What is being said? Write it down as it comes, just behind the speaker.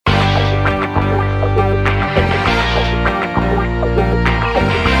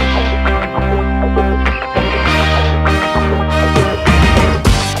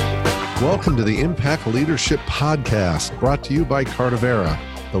Welcome to the Impact Leadership Podcast, brought to you by Cardivera,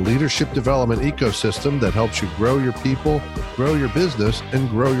 the leadership development ecosystem that helps you grow your people, grow your business, and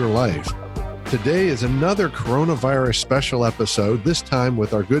grow your life. Today is another coronavirus special episode, this time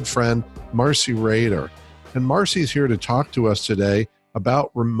with our good friend, Marcy Rader. And Marcy's here to talk to us today about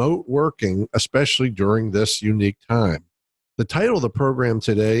remote working, especially during this unique time. The title of the program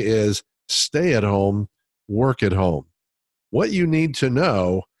today is Stay at Home, Work at Home. What you need to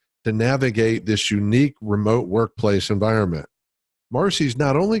know to navigate this unique remote workplace environment. Marcy's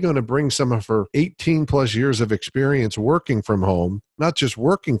not only going to bring some of her 18 plus years of experience working from home, not just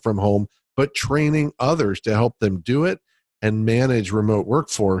working from home, but training others to help them do it and manage remote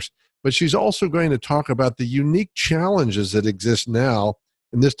workforce. But she's also going to talk about the unique challenges that exist now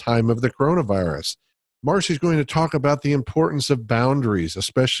in this time of the coronavirus. Marcy's going to talk about the importance of boundaries,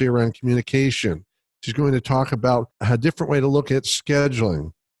 especially around communication. She's going to talk about a different way to look at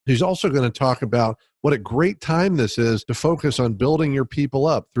scheduling. She's also going to talk about what a great time this is to focus on building your people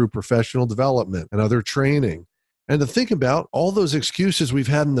up through professional development and other training. And to think about all those excuses we've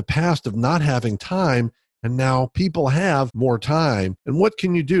had in the past of not having time, and now people have more time. And what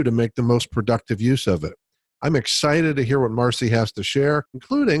can you do to make the most productive use of it? I'm excited to hear what Marcy has to share,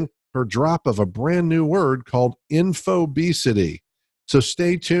 including her drop of a brand new word called infobesity. So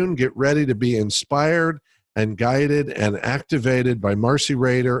stay tuned, get ready to be inspired and guided and activated by Marcy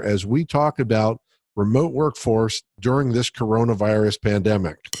Rader as we talk about remote workforce during this coronavirus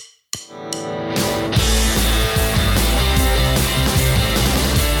pandemic.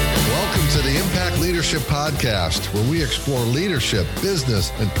 Welcome to the Impact Leadership Podcast, where we explore leadership,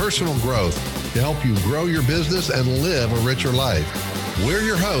 business, and personal growth to help you grow your business and live a richer life. We're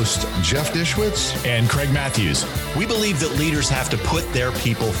your hosts, Jeff Dishwitz and Craig Matthews. We believe that leaders have to put their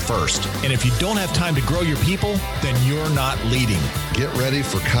people first. And if you don't have time to grow your people, then you're not leading. Get ready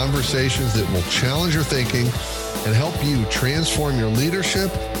for conversations that will challenge your thinking and help you transform your leadership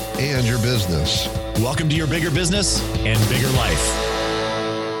and your business. Welcome to your bigger business and bigger life.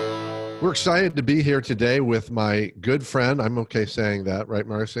 We're excited to be here today with my good friend. I'm okay saying that, right,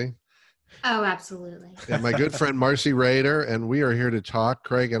 Marcy? Oh, absolutely. Yeah, my good friend, Marcy Rader, and we are here to talk,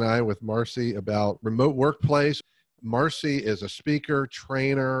 Craig and I, with Marcy about remote workplace. Marcy is a speaker,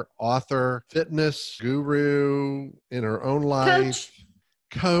 trainer, author, fitness guru in her own life.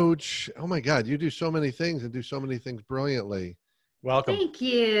 Coach. Oh my God, you do so many things and do so many things brilliantly. Welcome. Thank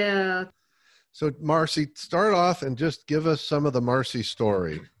you. So Marcy, start off and just give us some of the Marcy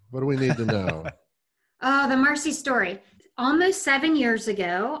story. What do we need to know? Oh, the Marcy story. Almost 7 years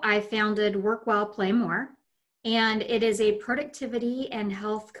ago, I founded Work Well, Play More, and it is a productivity and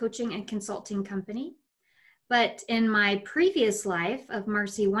health coaching and consulting company. But in my previous life of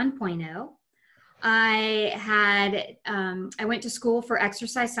Marcy 1.0, I went to school for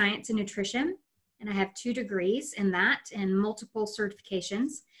exercise science and nutrition, and I have 2 degrees in that and multiple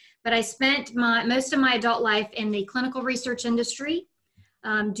certifications. But I spent most of my adult life in the clinical research industry,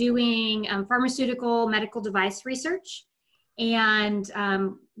 doing pharmaceutical medical device research, and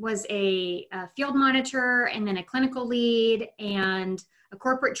was a field monitor and then a clinical lead and a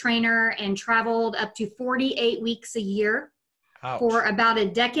corporate trainer, and traveled up to 48 weeks a year. Ouch. For about a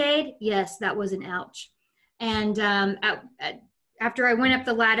decade. Yes, that was an ouch. And after I went up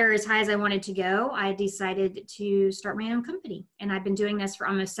the ladder as high as I wanted to go, I decided to start my own company. And I've been doing this for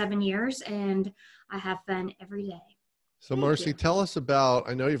almost 7 years, and I have fun every day. So Marcy, tell us about,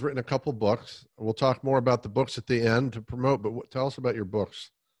 I know you've written a couple books. We'll talk more about the books at the end to promote, but tell us about your books.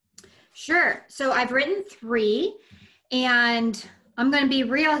 Sure. So I've written 3, and I'm going to be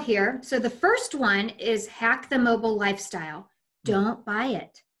real here. So the first one is Hack the Mobile Lifestyle. Don't buy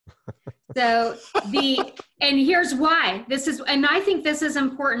it. So and here's why. And I think this is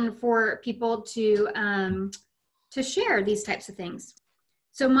important for people to share these types of things.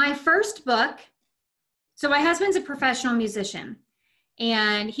 So my first book, so my husband's a professional musician,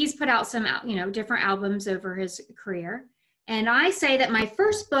 and he's put out some, different albums over his career. And I say that my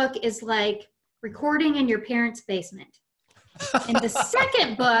first book is like recording in your parents' basement. And the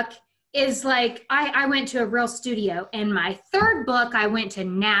second book is like, I went to a real studio. And my third book, I went to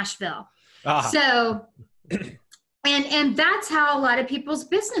Nashville. So, and that's how a lot of people's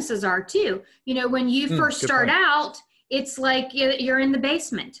businesses are too. When you first start out, it's like you're in the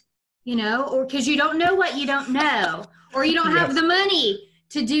basement. Or because you don't know what you don't know, or you don't have the money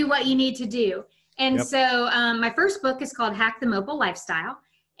to do what you need to do. And so my first book is called Hack the Mobile Lifestyle.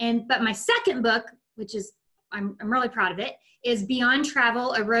 But my second book, which is, I'm really proud of it, is Beyond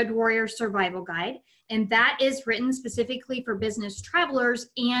Travel, a Road Warrior Survival Guide. And that is written specifically for business travelers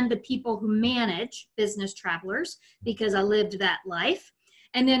and the people who manage business travelers, because I lived that life.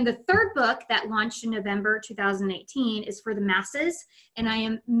 And then the third book that launched in November 2018 is for the masses, and I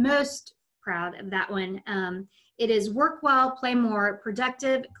am most proud of that one. It is Work Well, Play More,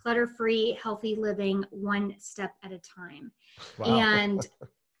 Productive, Clutter-Free, Healthy Living, One Step at a Time. Wow. And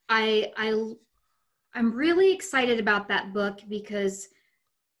I'm really excited about that book because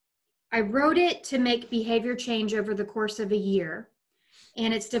I wrote it to make behavior change over the course of a year.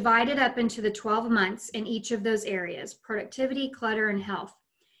 And it's divided up into the 12 months in each of those areas: productivity, clutter, and health.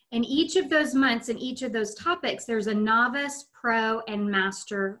 And each of those months and each of those topics, there's a novice, pro, and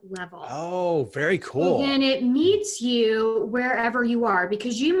master level. Oh, very cool. And it meets you wherever you are,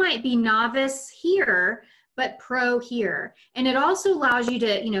 because you might be novice here, but pro here. And it also allows you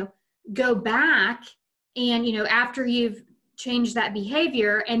to, go back and, after you've changed that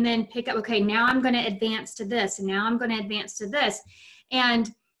behavior, and then pick up, okay, now I'm going to advance to this, and now I'm going to advance to this. And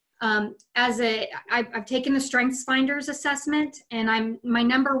I've taken the Strengths Finders assessment, and my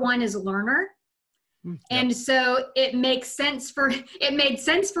number one is learner. Yep. And so it made sense for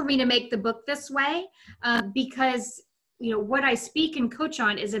me to make the book this way, because, what I speak and coach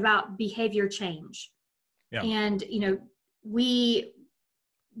on is about behavior change. Yeah. And,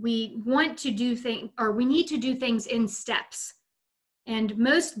 we want to do things, or we need to do things in steps. And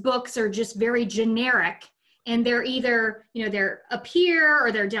most books are just very generic. And they're either, they're up here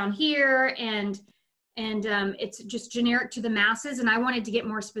or they're down here, and it's just generic to the masses. And I wanted to get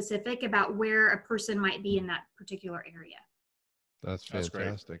more specific about where a person might be in that particular area. That's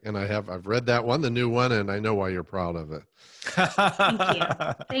fantastic. And I've read that one, the new one, and I know why you're proud of it.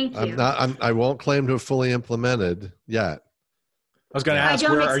 Thank you. I won't claim to have fully implemented yet. I was going to ask,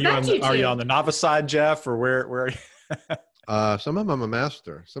 where are you on the novice side, Jeff, or where are you? Some of them I'm a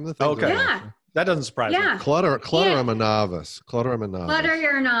master. Some of the things. Okay. Yeah. That doesn't surprise me. Clutter, I'm a novice. Clutter, I'm a novice. Clutter,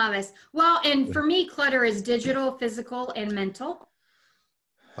 you're a novice. Well, and for me, clutter is digital, physical, and mental.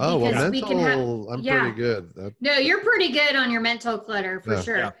 Oh, well, mental, I'm pretty good. No, you're pretty good on your mental clutter, for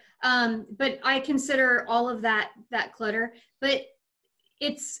sure. Yeah. But I consider all of that clutter. But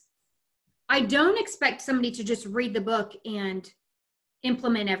I don't expect somebody to just read the book and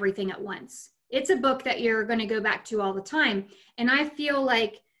implement everything at once. It's a book that you're going to go back to all the time. And I feel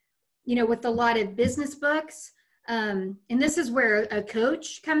like, with a lot of business books, and this is where a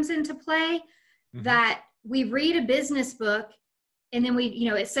coach comes into play, that we read a business book and then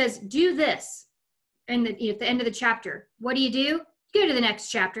it says, do this. And at the end of the chapter, what do? You go to the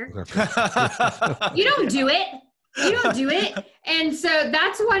next chapter. You don't do it. You don't do it. And so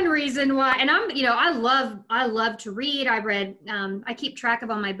that's one reason why, and I love to read. I keep track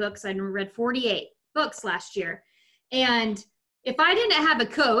of all my books. I read 48 books last year. And if I didn't have a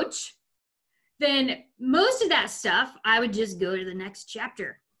coach, then most of that stuff, I would just go to the next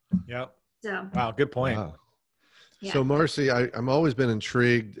chapter. Yep. So. Wow, good point. Wow. Yeah. So Marcy, I'm always been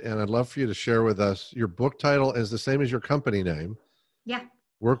intrigued, and I'd love for you to share with us, your book title is the same as your company name. Yeah.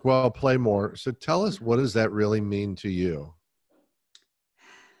 Work Well, Play More. So tell us, what does that really mean to you?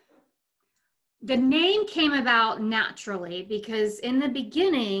 The name came about naturally because in the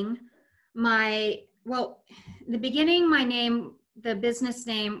beginning, my name, the business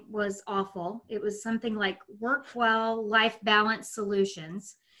name was awful. It was something like Work Well, Life Balance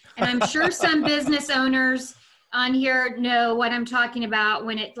Solutions. And I'm sure some business owners on here know what I'm talking about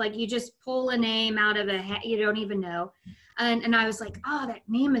when it's like you just pull a name out of a hat, you don't even know. And I was like, oh, that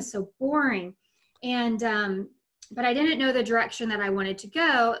name is so boring. And, but I didn't know the direction that I wanted to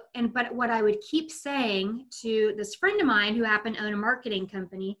go. But what I would keep saying to this friend of mine who happened to own a marketing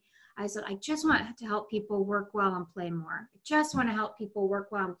company, I said, I just want to help people work well and play more. I just want to help people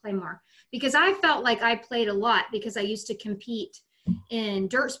work well and play more. Because I felt like I played a lot because I used to compete in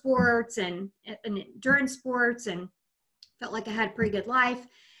dirt sports and endurance sports and felt like I had a pretty good life.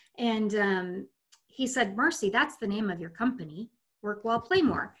 And he said, Marcy, that's the name of your company, Work Well, Play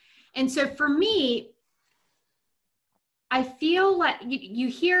More. And so for me, I feel like you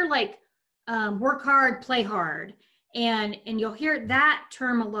hear like work hard, play hard. And you'll hear that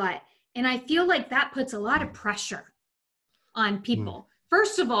term a lot. And I feel like that puts a lot of pressure on people.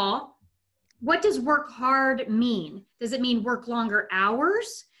 First of all, what does work hard mean? Does it mean work longer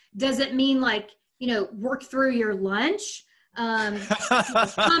hours? Does it mean like, work through your lunch? Pump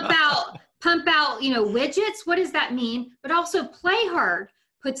out, widgets? What does that mean? But also play hard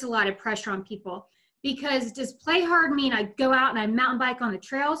puts a lot of pressure on people. Because does play hard mean I go out and I mountain bike on the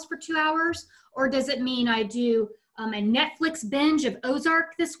trails for 2 hours? Or does it mean I do a Netflix binge of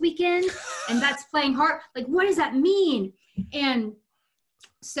Ozark this weekend and that's playing hard? Like, what does that mean? And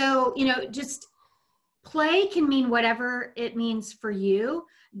so, just play can mean whatever it means for you.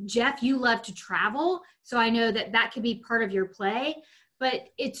 Jeff, you love to travel. So I know that could be part of your play. but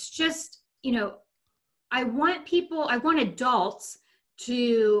it's just, I want adults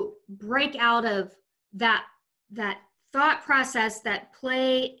to break out of that thought process that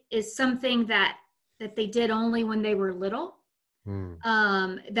play is something that they did only when they were little,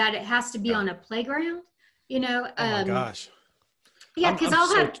 that it has to be on a playground, Oh my gosh. Yeah,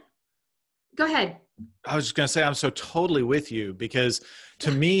 because go ahead. I was just going to say, I'm so totally with you, because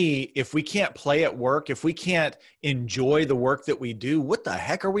to me, if we can't play at work, if we can't enjoy the work that we do, what the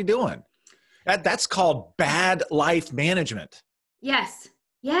heck are we doing? That's called bad life management. Yes.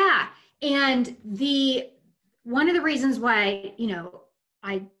 Yeah. And one of the reasons why,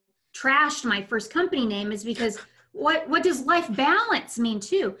 I trashed my first company name is because what does life balance mean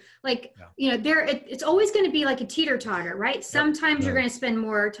too? Like, it's always going to be like a teeter-totter, right? Sometimes you're going to spend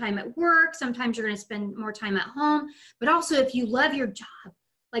more time at work. Sometimes you're going to spend more time at home. But also, if you love your job,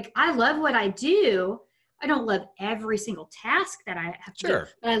 like I love what I do. I don't love every single task that I have to do,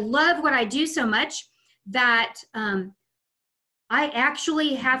 but I love what I do so much that I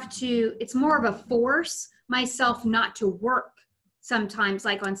actually have to, it's more of a force myself not to work sometimes,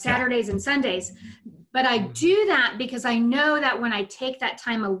 like on Saturdays and Sundays. But I do that because I know that when I take that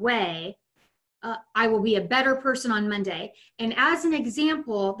time away, I will be a better person on Monday. And as an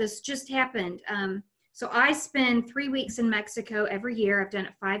example, this just happened. So I spend 3 weeks in Mexico every year. I've done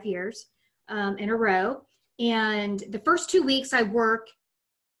it 5 years in a row. And the first 2 weeks I work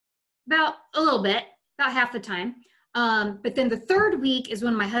about half the time. But then the third week is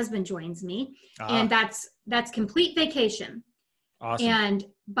when my husband joins me, and that's complete vacation. Awesome. And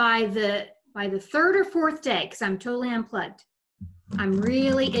by the third or fourth day, because I'm totally unplugged, I'm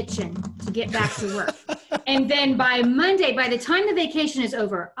really itching to get back to work. And then by Monday, by the time the vacation is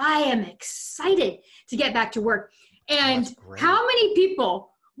over, I am excited to get back to work. And how many people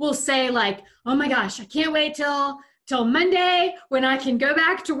will say like, oh my gosh, I can't wait till Monday when I can go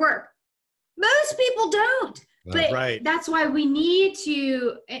back to work? Most people don't. But that's why we need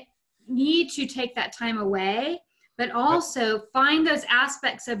to take that time away, but also find those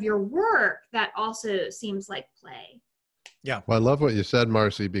aspects of your work that also seems like play. Yeah. Well, I love what you said,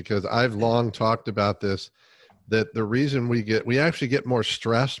 Marcy, because I've long talked about this, that the reason we actually get more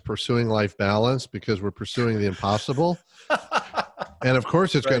stressed pursuing life balance because we're pursuing the impossible. And of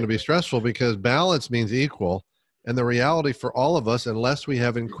course it's going to be stressful because balance means equal. And the reality for all of us, unless we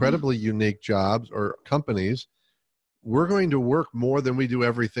have incredibly unique jobs or companies, we're going to work more than we do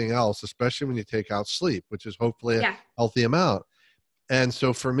everything else, especially when you take out sleep, which is hopefully a healthy amount. And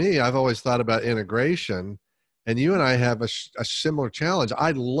so for me, I've always thought about integration, and you and I have a similar challenge.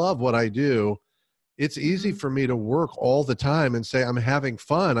 I love what I do. It's easy for me to work all the time and say, I'm having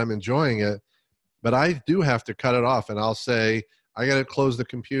fun, I'm enjoying it, but I do have to cut it off. And I'll say, I got to close the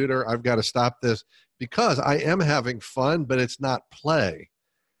computer. I've got to stop this because I am having fun, but it's not play.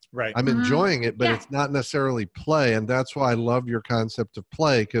 Right. I'm enjoying it, but it's not necessarily play. And that's why I love your concept of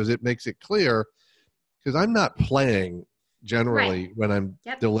play, because it makes it clear, because I'm not playing generally when I'm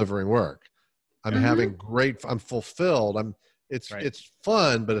delivering work. I'm having I'm fulfilled. It's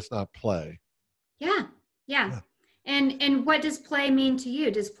fun, but it's not play. Yeah. And what does play mean to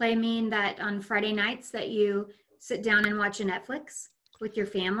you? Does play mean that on Friday nights that you sit down and watch a Netflix with your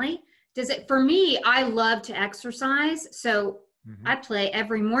family? For me, I love to exercise. So I play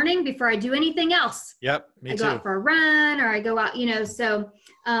every morning before I do anything else. Yep, me too. I go out for a run, or I go out, so,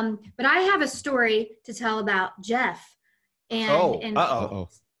 but I have a story to tell about Jeff.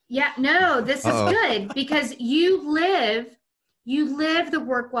 Yeah, no, this is good because you live the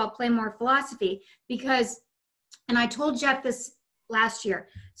work while play more philosophy and I told Jeff this last year.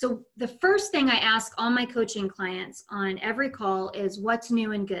 So the first thing I ask all my coaching clients on every call is what's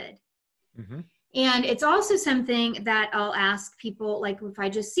new and good. And it's also something that I'll ask people, like if I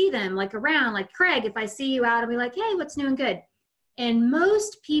just see them like around, like Craig, if I see you out, I'll be like, hey, what's new and good? And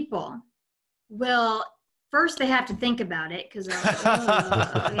most people will, first they have to think about it because they're like,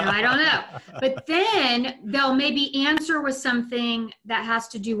 I don't know. But then they'll maybe answer with something that has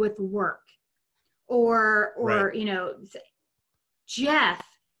to do with work or Jeff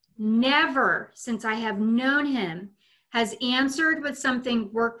never, since I have known him, has answered with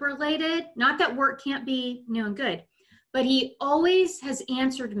something work related. Not that work can't be new and good, but he always has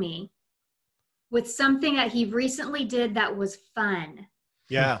answered me with something that he recently did that was fun.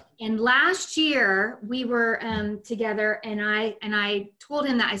 Yeah. And last year we were together, and I told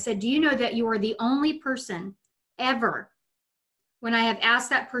him that. I said, do you know that you are the only person ever, when I have asked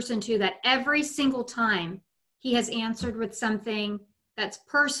that person to, that every single time he has answered with something that's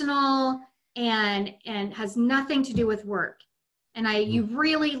personal and has nothing to do with work. And you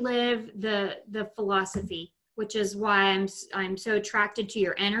really live the philosophy which is why I'm so attracted to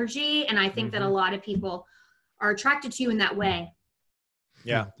your energy. And I think that a lot of people are attracted to you in that way.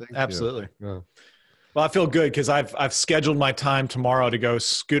 Yeah, absolutely. Yeah. Well, I feel good because I've scheduled my time tomorrow to go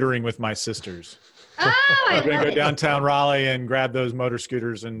scootering with my sisters. Oh, I'm going to go downtown Raleigh and grab those motor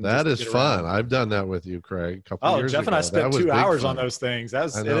scooters. And that just is get fun. around. I've done that with you, Craig, a couple years Jeff ago. and I spent 2 hours on those things. It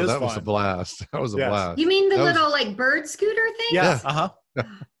is that fun. was a blast. That was a blast. You mean the that little like bird scooter thing? Yeah.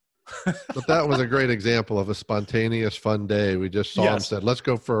 But that was a great example of a spontaneous fun day. We just saw him, said, let's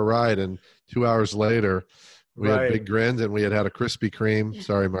go for a ride. And 2 hours later, we had big grins and we had a Krispy Kreme. Yeah.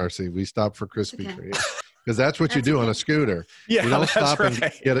 Sorry, Marcy. We stopped for Krispy Kreme. Because that's what you do on a scooter. Yeah, you don't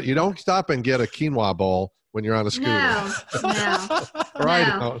stop and get a quinoa bowl when you're on a scooter. No.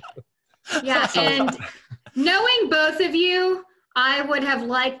 Right. Yeah, and knowing both of you, I would have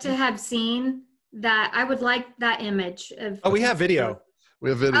liked to have seen that. I would like that image of. Oh, we have video. We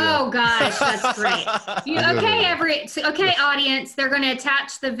have video. Oh gosh, that's great. Okay, audience, they're going to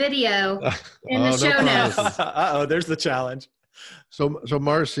attach the video in the show notes. There's the challenge. So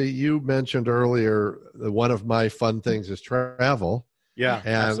Marcy, you mentioned earlier that one of my fun things is travel. Yeah,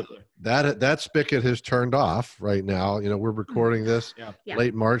 and absolutely. That spigot has turned off right now. We're recording this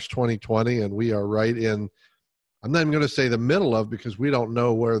late March 2020, and we are right in. I'm not even going to say the middle of, because we don't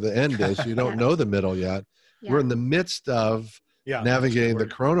know where the end is. You don't know the middle yet. Yeah. We're in the midst of navigating the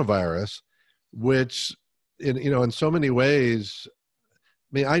coronavirus, which in so many ways,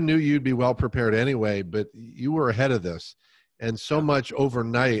 I mean, I knew you'd be well prepared anyway, but you were ahead of this. And so much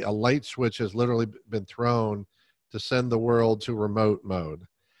overnight, a light switch has literally been thrown to send the world to remote mode.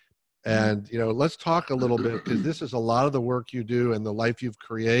 And, let's talk a little bit, because this is a lot of the work you do and the life you've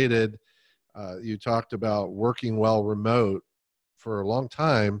created. You talked about working well remote for a long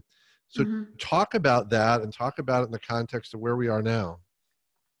time. So talk about that and talk about it in the context of where we are now.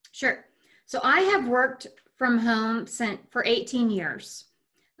 Sure. So I have worked from home for 18 years,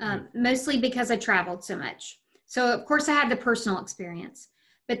 mostly because I traveled so much. So of course I had the personal experience,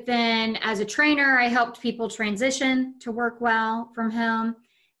 but then as a trainer, I helped people transition to work well from home.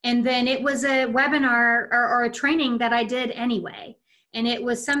 And then it was a webinar or a training that I did anyway. And it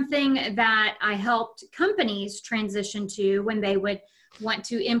was something that I helped companies transition to when they would want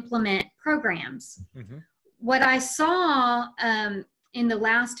to implement programs. Mm-hmm. What I saw in the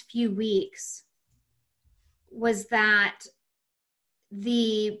last few weeks was that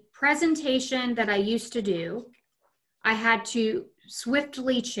the presentation that I used to do, I had to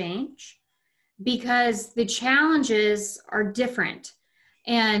swiftly change because the challenges are different.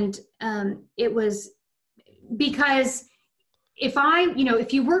 And it was because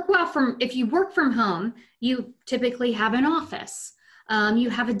if you work from home, you typically have an office, you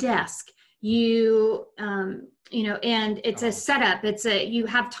have a desk, and it's a setup. You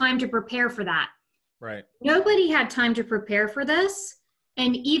have time to prepare for that. Right. Nobody had time to prepare for this.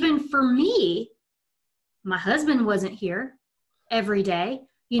 And even for me, my husband wasn't here every day.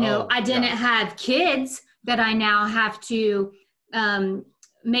 I didn't have kids that I now have to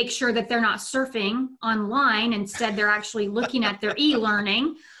make sure that they're not surfing online. Instead, they're actually looking at their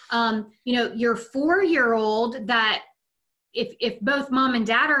e-learning. Your 4-year-old that if both mom and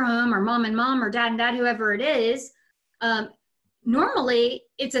dad are home, or mom and mom, or dad and dad, whoever it is, normally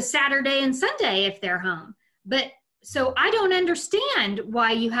it's a Saturday and Sunday if they're home. But so I don't understand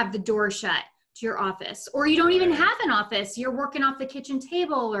why you have the door shut to your office, or you don't even have an office. You're working off the kitchen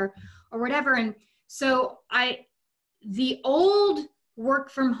table or whatever. And so the old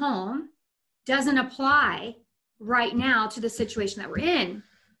work from home doesn't apply right now to the situation that we're in.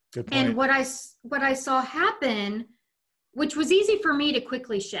 Good point. And what I saw happen, which was easy for me to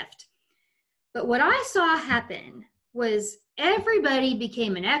quickly shift, but what I saw happen was everybody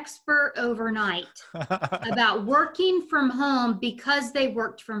became an expert overnight about working from home because they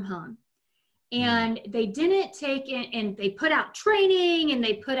worked from home. And they didn't take it, and they put out training, and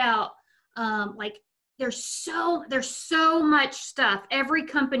they put out there's so much stuff. Every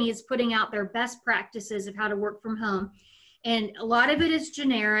company is putting out their best practices of how to work from home. And a lot of it is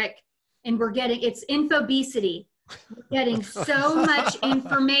generic, and it's infobesity. We're getting so much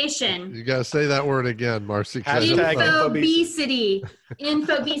information. You got to say that word again, Marcy. Infobesity.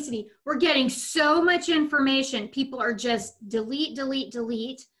 We're getting so much information. People are just delete.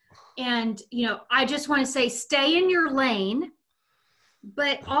 And, I just want to say, stay in your lane,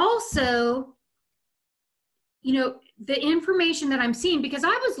 but also, the information that I'm seeing, because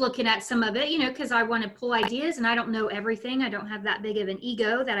I was looking at some of it, because I want to pull ideas, and I don't know everything. I don't have that big of an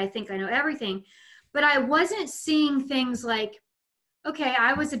ego that I think I know everything, but I wasn't seeing things like, okay,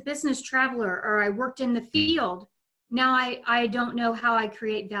 I was a business traveler, or I worked in the field. Now I don't know how I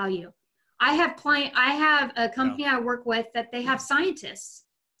create value. I have a company I work with that they have scientists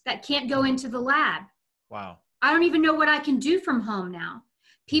that can't go into the lab. Wow. I don't even know what I can do from home now.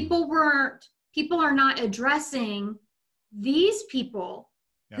 People are not addressing these people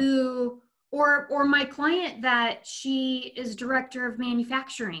who, or my client that she is director of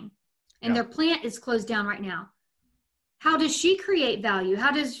manufacturing and their plant is closed down right now. How does she create value?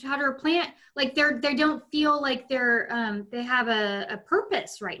 How does her plant, like they don't feel like they have a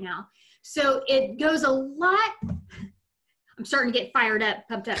purpose right now. So it goes a lot. I'm starting to get fired up,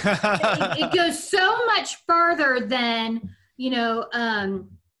 pumped up. It goes so much farther than,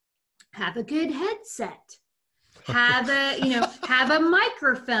 have a good headset, have a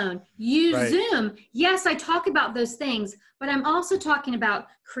microphone, use Zoom. Yes, I talk about those things, but I'm also talking about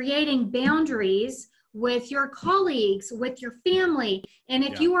creating boundaries with your colleagues, with your family. And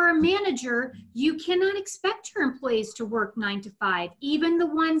if you are a manager, you cannot expect your employees to work 9 to 5, even the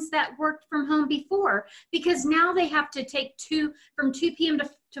ones that worked from home before, because now they have to take from 2 p.m.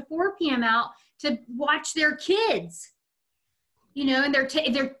 to 4 p.m. out to watch their kids, and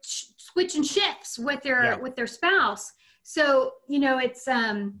they're switching shifts with their spouse. So, it's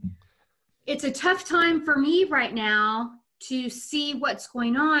a tough time for me right now to see what's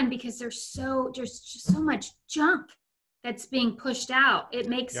going on, because there's just so much junk that's being pushed out. It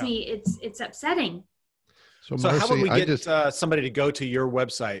makes me, it's upsetting. So Marcy, how would we get somebody to go to your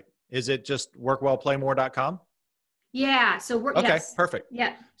website? Is it just workwellplaymore.com? Yeah. So perfect.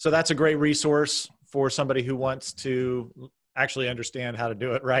 Yeah. So that's a great resource for somebody who wants to actually understand how to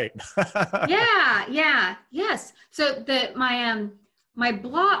do it right. Yes. So my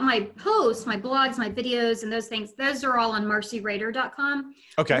blog, my posts, my blogs, my videos, and those things, those are all on marcyrader.com.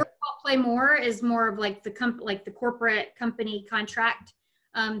 Okay. Work Well Play More is more of like the corporate company contract.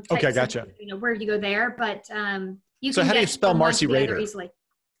 Okay, gotcha. Where you go there, but you. So can how do you spell Marcy Rader easily?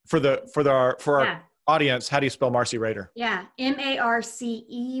 For our audience? How do you spell Marcy Rader? Yeah,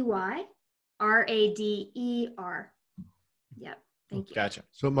 MarceyRader. Yep. Thank you. Gotcha.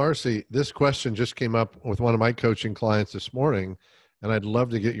 So Marcy, this question just came up with one of my coaching clients this morning, and I'd love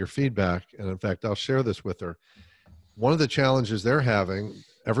to get your feedback. And in fact, I'll share this with her. One of the challenges they're having,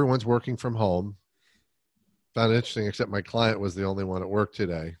 everyone's working from home. Found it interesting, except my client was the only one at work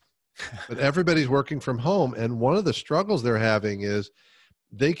today. But everybody's working from home. And one of the struggles they're having is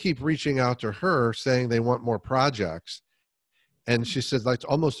they keep reaching out to her saying they want more projects. And she says, like, it's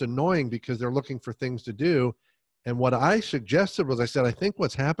almost annoying because they're looking for things to do. And what I suggested was, I said, I think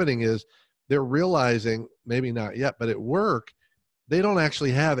what's happening is they're realizing, maybe not yet, but at work, they don't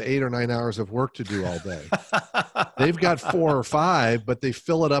actually have 8 or 9 hours of work to do all day. They've got 4 or 5, but they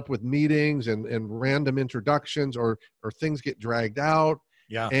fill it up with meetings and random introductions, or things get dragged out.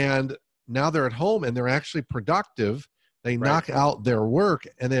 Yeah. And now they're at home and they're actually productive. They knock out their work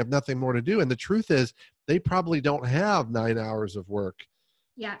and they have nothing more to do. And the truth is, they probably don't have 9 hours of work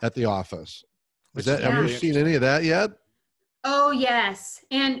at the office. Have you seen any of that yet? Oh, yes.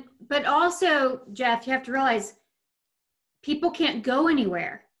 But also, Jeff, you have to realize people can't go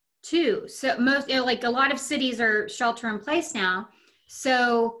anywhere too. So like a lot of cities are shelter in place now.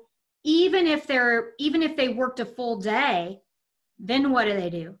 So even if they worked a full day, then what do they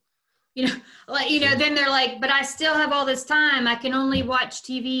do? Then they're like, but I still have all this time. I can only watch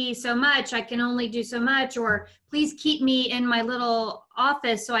TV so much. I can only do so much, or please keep me in my little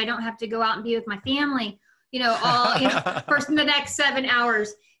office so I don't have to go out and be with my family, for the next 7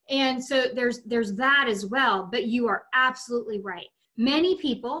 hours. And so there's that as well. But you are absolutely right. Many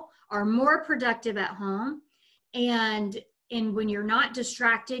people are more productive at home, and when you're not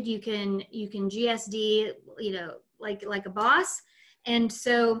distracted, you can GSD, like a boss. And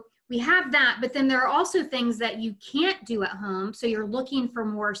so we have that, but then there are also things that you can't do at home. So you're looking for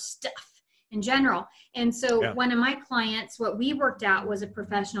more stuff in general. And so one of my clients, what we worked out was a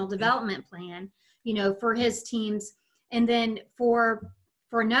professional development plan, for his teams. And then for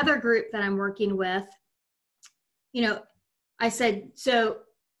another group that I'm working with, I said,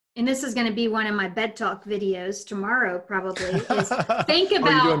 and this is going to be one of my bed talk videos tomorrow, probably, is think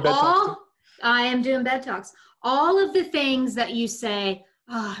about I am doing bed talks, all of the things that you say,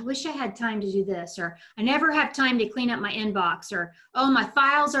 oh, I wish I had time to do this, or I never have time to clean up my inbox, or, oh, my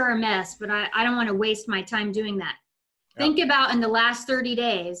files are a mess, but I don't want to waste my time doing that. Yep. Think about in the last 30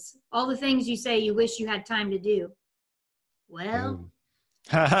 days, all the things you say you wish you had time to do. Well,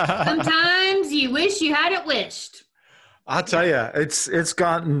 sometimes you wish you had it wished. I'll tell you, it's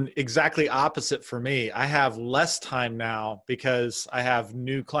gotten exactly opposite for me. I have less time now because I have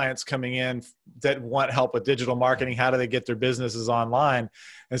new clients coming in that want help with digital marketing. How do they get their businesses online?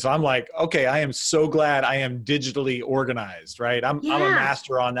 And so I'm like, okay, I am so glad I am digitally organized, right? I'm a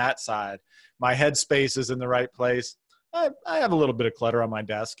master on that side. My headspace is in the right place. I have a little bit of clutter on my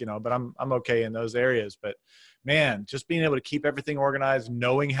desk, but I'm okay in those areas. But man, just being able to keep everything organized,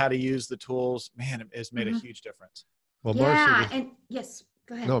 knowing how to use the tools, man, it has made a huge difference. Well, Marcy, yes,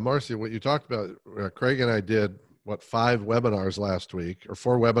 go ahead. No, Marcy, what you talked about, Craig and I did 5 webinars last week, or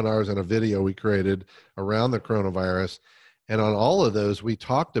 4 webinars and a video we created around the coronavirus. And on all of those, we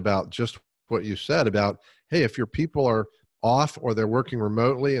talked about just what you said about, hey, if your people are off or they're working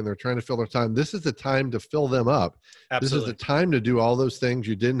remotely and they're trying to fill their time, this is the time to fill them up. Absolutely. This is the time to do all those things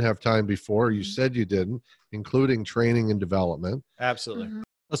you didn't have time before. You said you didn't, including training and development. Absolutely.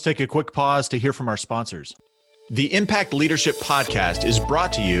 Let's take a quick pause to hear from our sponsors. The Impact Leadership Podcast is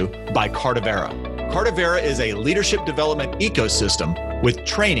brought to you by Cardavera. Cardavera is a leadership development ecosystem with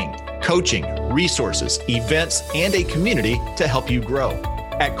training, coaching, resources, events, and a community to help you grow.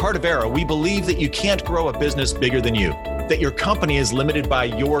 At Cardavera, we believe that you can't grow a business bigger than you, that your company is limited by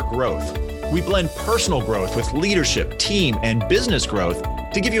your growth. We blend personal growth with leadership, team, and business growth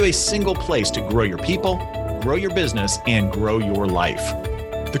to give you a single place to grow your people, grow your business, and grow your life.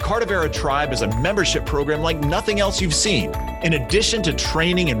 The Cardavera Tribe is a membership program like nothing else you've seen. In addition to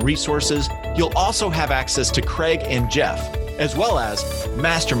training and resources, you'll also have access to Craig and Jeff, as well as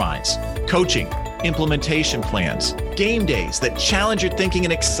masterminds, coaching, implementation plans, game days that challenge your thinking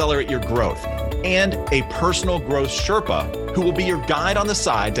and accelerate your growth, and a personal growth Sherpa who will be your guide on the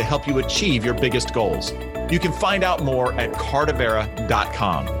side to help you achieve your biggest goals. You can find out more at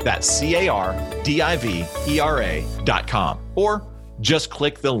cardavera.com. That's CARDIVERA.com. Or just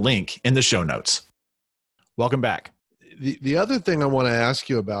click the link in the show notes. Welcome back. The other thing I want to ask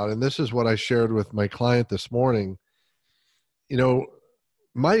you about, and this is what I shared with my client this morning, one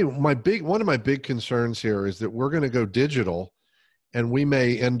of my big concerns here is that we're going to go digital and we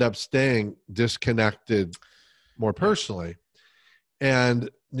may end up staying disconnected more personally. And,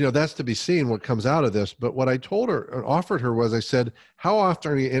 that's to be seen what comes out of this. But what I told her and offered her was, I said, how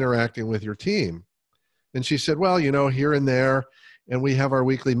often are you interacting with your team? And she said, well, here and there. And we have our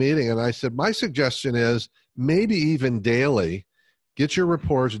weekly meeting. And I said, my suggestion is maybe even daily, get your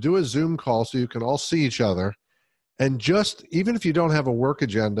reports, do a Zoom call so you can all see each other. And just, even if you don't have a work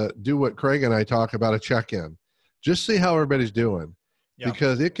agenda, do what Craig and I talk about, a check-in. Just see how everybody's doing. Yeah.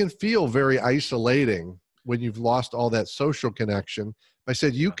 Because it can feel very isolating when you've lost all that social connection. I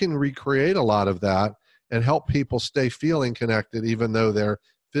said, you can recreate a lot of that and help people stay feeling connected even though they're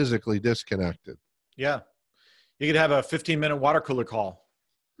physically disconnected. Yeah. You could have a 15-minute water cooler call.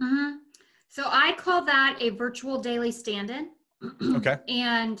 Mm-hmm. So I call that a virtual daily stand-in. Okay.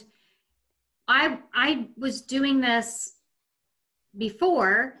 And I was doing this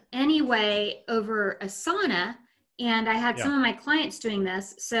before anyway over Asana, and I had some of my clients doing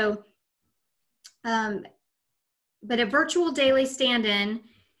this. So, but a virtual daily stand-in,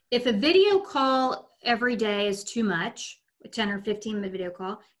 if a video call every day is too much, a 10 or 15-minute video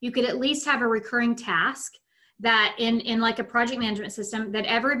call, you could at least have a recurring task that in like a project management system that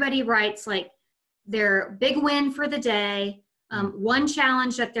everybody writes like their big win for the day, one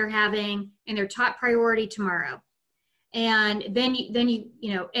challenge that they're having, and their top priority tomorrow. And then you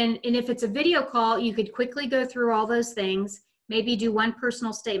if it's a video call, you could quickly go through all those things, maybe do one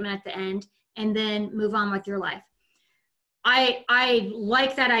personal statement at the end, and then move on with your life. I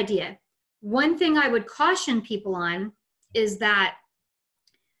like that idea. One thing I would caution people on is that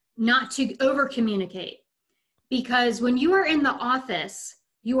not to over communicate. Because when you are in the office,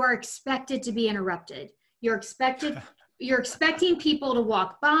 you are expected to be interrupted. You're expecting people to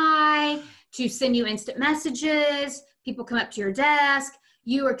walk by, to send you instant messages, people come up to your desk.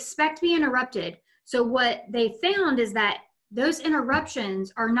 You expect to be interrupted. So what they found is that those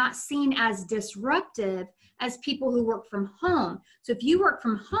interruptions are not seen as disruptive as people who work from home. So if you work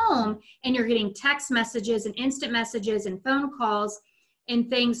from home and you're getting text messages and instant messages and phone calls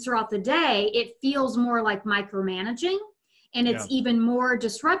and things throughout the day, it feels more like micromanaging, and it's even more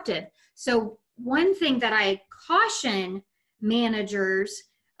disruptive. So one thing that I caution managers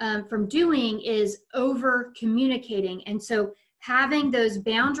from doing is over communicating. And so having those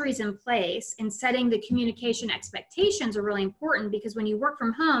boundaries in place and setting the communication expectations are really important, because when you work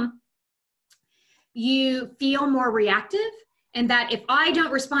from home, you feel more reactive, and that if I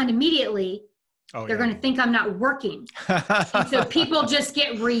don't respond immediately, Oh, They're going to think I'm not working. And so people just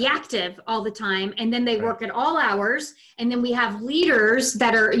get reactive all the time. And then they work at all hours. And then we have leaders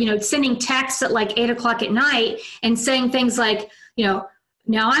that are, sending texts at like 8:00 at night and saying things like, now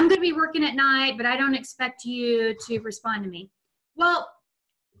I'm going to be working at night, but I don't expect you to respond to me. Well,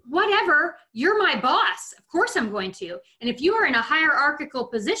 whatever, you're my boss. Of course I'm going to. And if you are in a hierarchical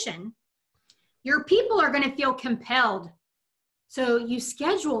position, your people are going to feel compelled. So you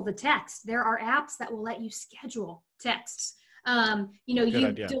schedule the text. There are apps that will let you schedule texts.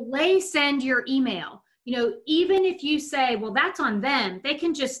 You delay send your email. Even if you say, well, that's on them, they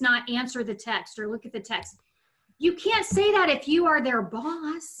can just not answer the text or look at the text. You can't say that if you are their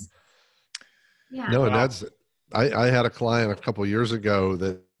boss. Yeah. No, and I had a client a couple of years ago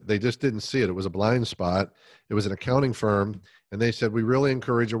that they just didn't see it. It was a blind spot. It was an accounting firm. And they said, we really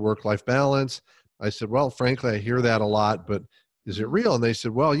encourage a work-life balance. I said, well, frankly, I hear that a lot, but is it real? And they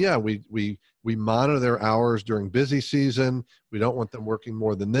said, well, yeah, we monitor their hours during busy season. We don't want them working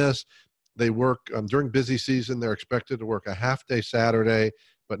more than this. They work during busy season. They're expected to work a half day Saturday,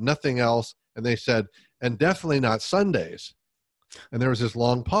 but nothing else. And they said, and definitely not Sundays. And there was this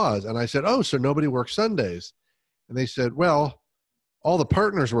long pause. And I said, oh, so nobody works Sundays. And they said, well, all the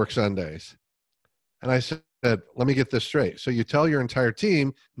partners work Sundays. And I said, let me get this straight. So you tell your entire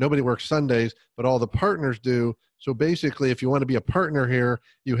team, nobody works Sundays, but all the partners do. So basically, if you want to be a partner here,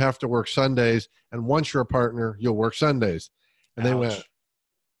 you have to work Sundays. And once you're a partner, you'll work Sundays. And they went,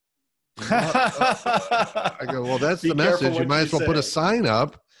 I go, well, that's the message. You might as well put a sign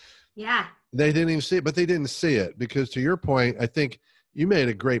up. Yeah. They didn't even see it, but they didn't see it because to your point, I think you made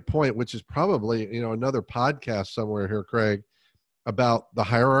a great point, which is probably, another podcast somewhere here, Craig, about the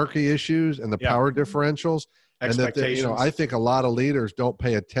hierarchy issues and the power differentials. Expectations. And that, I think a lot of leaders don't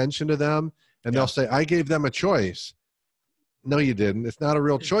pay attention to them and they'll say, I gave them a choice. No, you didn't. It's not a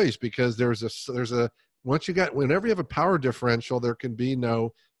real choice because whenever you have a power differential, there can be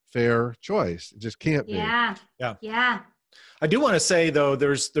no fair choice. It just can't be. Yeah. I do want to say though,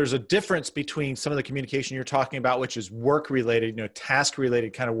 there's a difference between some of the communication you're talking about, which is work related, task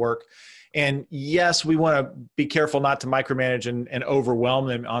related kind of work. And yes, we want to be careful not to micromanage and overwhelm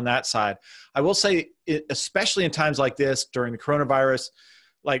them on that side. I will say, especially in times like this during the coronavirus,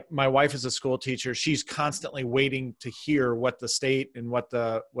 like my wife is a school teacher, she's constantly waiting to hear what the state and what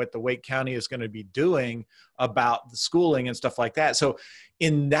the Wake County is going to be doing about the schooling and stuff like that. So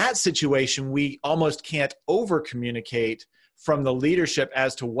in that situation, we almost can't over communicate from the leadership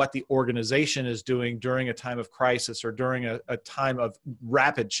as to what the organization is doing during a time of crisis or during a time of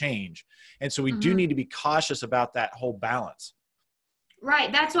rapid change. And so we do need to be cautious about that whole balance.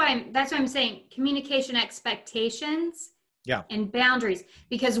 Right. That's why I'm saying communication expectations and boundaries,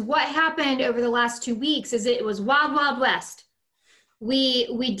 because what happened over the last 2 weeks is it was wild, wild west.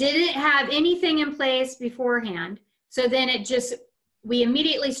 We didn't have anything in place beforehand. So then we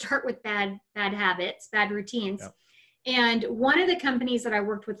immediately start with bad habits, bad routines. Yep. And one of the companies that I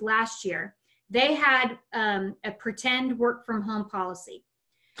worked with last year, they had a pretend work from home policy.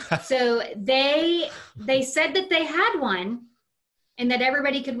 So they said that they had one and that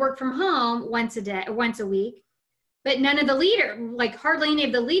everybody could work from home once a week, but none of the hardly any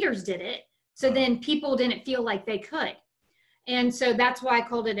of the leaders did it. So then people didn't feel like they could. And so that's why I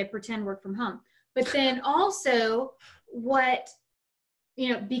called it a pretend work from home. But then also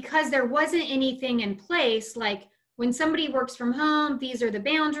because there wasn't anything in place, like when somebody works from home, these are the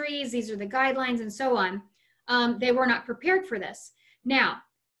boundaries, these are the guidelines, and so on. They were not prepared for this. Now,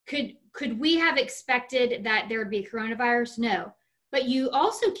 could we have expected that there would be a coronavirus? No. But you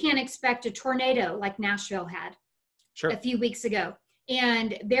also can't expect a tornado like Nashville had a few weeks ago.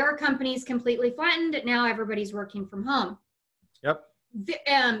 And their company's completely flattened. Now everybody's working from home. Yep.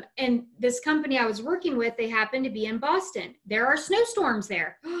 And this company I was working with, they happened to be in Boston. There are snowstorms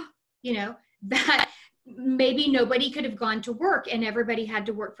there. That maybe nobody could have gone to work and everybody had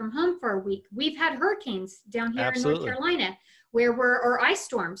to work from home for a week. We've had hurricanes down here in North Carolina or ice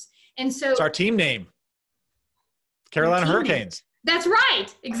storms. And so it's our team name, Carolina Hurricanes. That's right.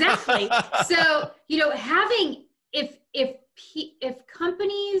 Exactly. So, if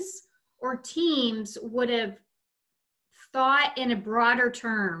companies or teams would have thought in a broader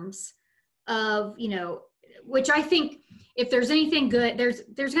terms of, which I think if there's anything good,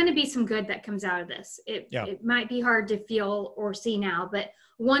 there's going to be some good that comes out of this. It might be hard to feel or see now, but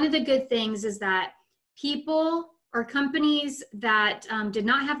one of the good things is that people or companies that did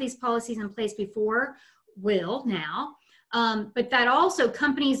not have these policies in place before will now, but that also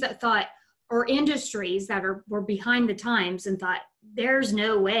companies that thought, or industries that were behind the times and thought, there's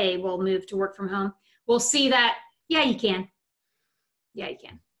no way we'll move to work from home, we'll see that, yeah, you can. Yeah, you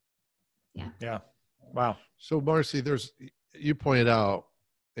can. Yeah. Wow. So Marcy, you pointed out,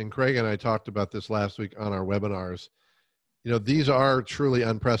 and Craig and I talked about this last week on our webinars, these are truly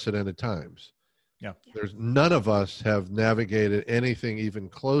unprecedented times. Yeah. There's none of us have navigated anything even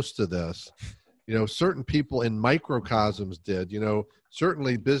close to this. Certain people in microcosms did,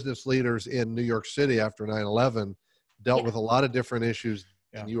 certainly business leaders in New York City after 9/11 dealt with a lot of different issues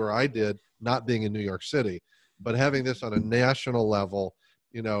than you or I did, not being in New York City, but having this on a national level,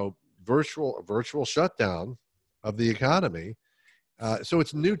 virtual shutdown of the economy. So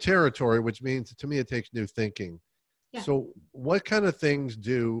it's new territory, which means to me, it takes new thinking. Yeah. So what kind of things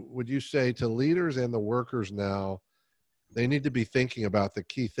would you say to leaders and the workers now, they need to be thinking about the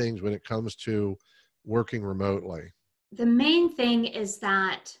key things when it comes to working remotely? The main thing is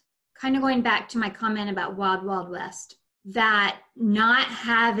that, kind of going back to my comment about Wild Wild West, that not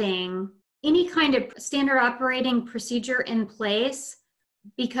having any kind of standard operating procedure in place,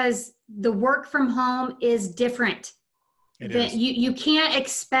 because the work from home is different. You can't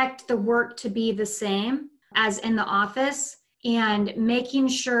expect the work to be the same as in the office, and making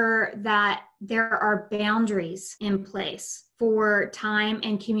sure that there are boundaries in place for time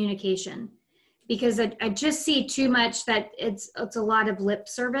and communication. Because I just see too much that it's a lot of lip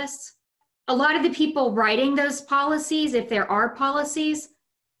service. A lot of the people writing those policies, if there are policies,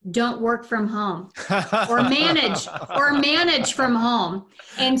 don't work from home or manage from home.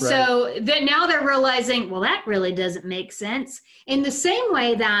 And so that now they're realizing, well, that really doesn't make sense. In the same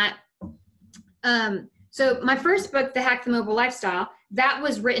way that, so my first book, The Hack the Mobile Lifestyle, that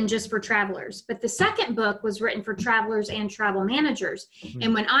was written just for travelers. But the second book was written for travelers and travel managers. Mm-hmm.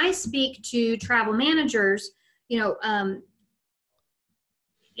 And when I speak to travel managers,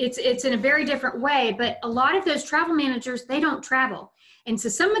 it's in a very different way, but a lot of those travel managers, they don't travel. And so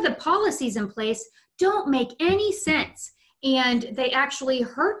some of the policies in place don't make any sense, and they actually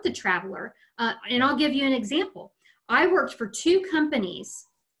hurt the traveler. And I'll give you an example. I worked for 2 companies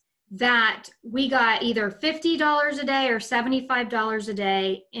that we got either $50 a day or $75 a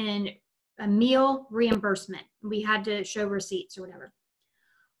day in a meal reimbursement. We had to show receipts or whatever.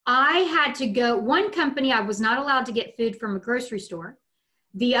 I had to go, one company, I was not allowed to get food from a grocery store.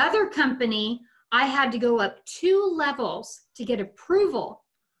 The other company, I had to go up 2 levels to get approval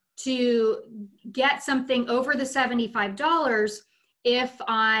to get something over the $75 if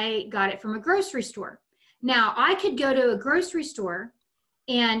I got it from a grocery store. Now, I could go to a grocery store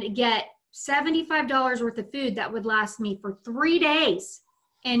and get $75 worth of food that would last me for 3 days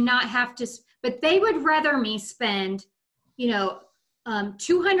and not have to, but they would rather me spend,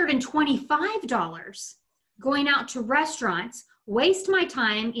 $225 going out to restaurants, waste my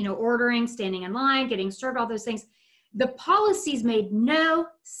time, ordering, standing in line, getting served, all those things. The policies made no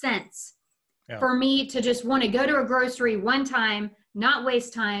sense for me to just want to go to a grocery one time, not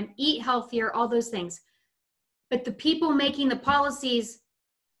waste time, eat healthier, all those things. But the people making the policies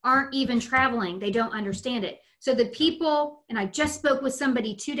aren't even traveling. They don't understand it. So the people, and I just spoke with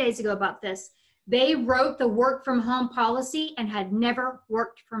somebody 2 days ago about this, they wrote the work from home policy and had never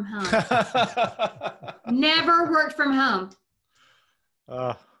worked from home. Never worked from home.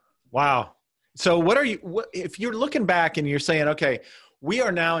 Wow. So if you're looking back and you're saying, okay, we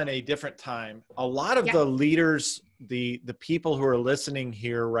are now in a different time. A lot of the leaders, the people who are listening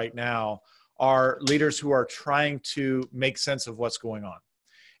here right now are leaders who are trying to make sense of what's going on.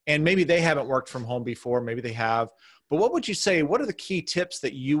 And maybe they haven't worked from home before, maybe they have. But what would you say, what are the key tips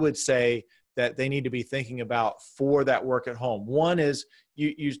that you would say that they need to be thinking about for that work at home? One is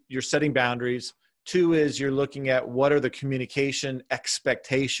you're setting boundaries. 2 is you're looking at what are the communication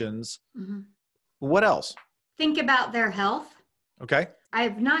expectations. Mm-hmm. What else? Think about their health. Okay. I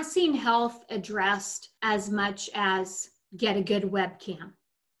have not seen health addressed as much as get a good webcam.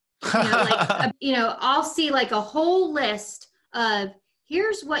 I'll see like a whole list of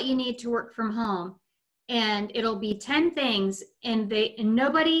here's what you need to work from home. And it'll be 10 things, and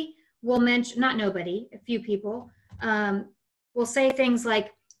nobody will mention, not nobody, a few people will say things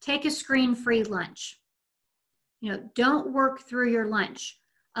like, take a screen-free lunch. Don't work through your lunch.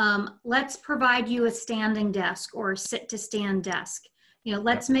 Let's provide you a standing desk or a sit-to-stand desk.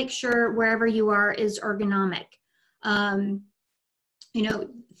 Let's make sure wherever you are is ergonomic.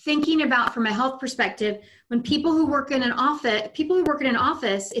 Thinking about from a health perspective, when people who work in an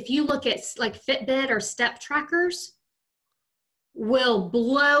office, if you look at like Fitbit or step trackers, will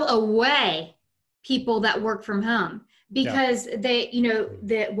blow away people that work from home. Because they,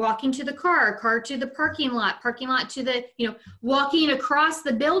 the walking to the car to the parking lot to the, walking across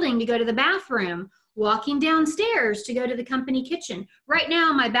the building to go to the bathroom, walking downstairs to go to the company kitchen. Right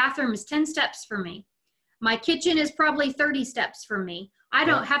now, my bathroom is 10 steps from me. My kitchen is probably 30 steps from me. I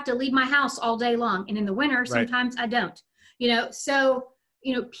don't have to leave my house all day long. And in the winter, sometimes I don't, so,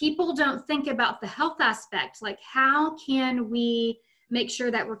 people don't think about the health aspect, like how can we make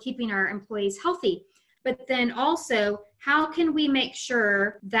sure that we're keeping our employees healthy? But then also, how can we make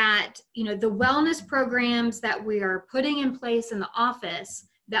sure that, the wellness programs that we are putting in place in the office,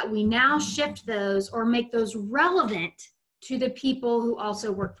 that we now shift those or make those relevant to the people who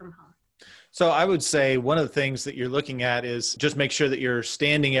also work from home? So I would say one of the things that you're looking at is just make sure that you're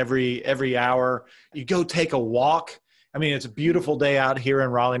standing every hour. You go take a walk. I mean, it's a beautiful day out here in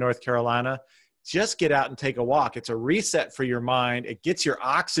Raleigh, North Carolina. Just get out and take a walk. It's a reset for your mind. It gets your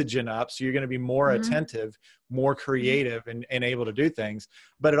oxygen up, so you're going to be more attentive, more creative, and able to do things.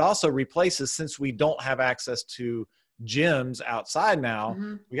 But it also replaces, since we don't have access to gyms outside now,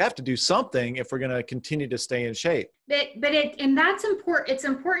 we have to do something if we're going to continue to stay in shape. And that's important. It's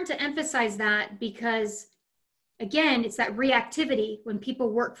important to emphasize that, because again, it's that reactivity. When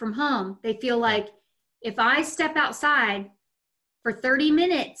people work from home, they feel like, if I step outside for 30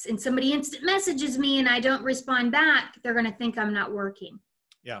 minutes and somebody instant messages me and I don't respond back, they're going to think I'm not working.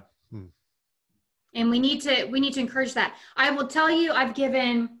 Yeah. And we need to encourage that. I will tell you, I've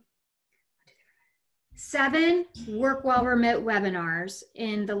given 7 Work Well Remote webinars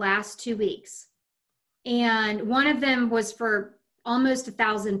in the last 2 weeks. And one of them was for almost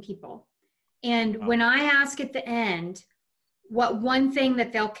 1,000 people. And when I ask at the end what one thing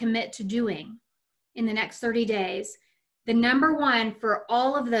that they'll commit to doing in the next 30 days, the number one for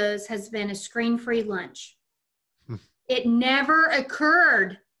all of those has been a screen-free lunch. It never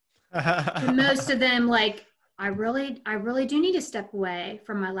occurred to most of them, like, I really do need to step away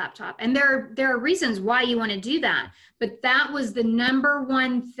from my laptop. And there are reasons why you want to do that. But that was the number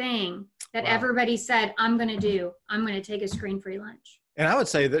one thing that everybody said, I'm going to do. I'm going to take a screen-free lunch. And I would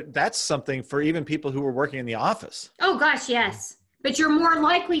say that that's something for even people who were working in the office. Oh, gosh, yes. But you're more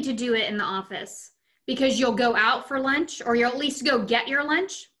likely to do it in the office, because you'll go out for lunch, or you'll at least go get your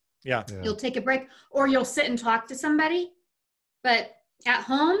lunch. Yeah. You'll take a break, or you'll sit and talk to somebody. But at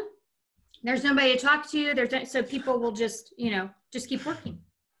home, there's nobody to talk to. So people will just keep working.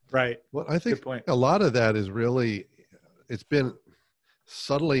 Right. Well, I think a lot of that is really, it's been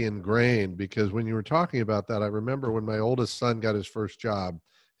subtly ingrained, because when you were talking about that, I remember when my oldest son got his first job,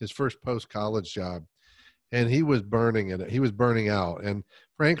 his first post-college job, and he was burning out. And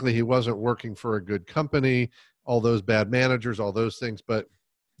frankly, he wasn't working for a good company, all those bad managers, all those things. But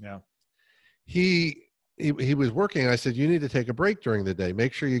he was working. I said, you need to take a break during the day.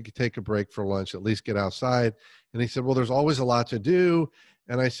 Make sure you take a break for lunch, at least get outside. And he said, well, there's always a lot to do.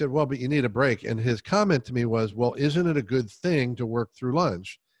 And I said, well, but you need a break. And his comment to me was, well, isn't it a good thing to work through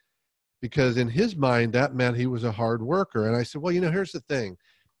lunch? Because in his mind, that meant he was a hard worker. And I said, well, here's the thing.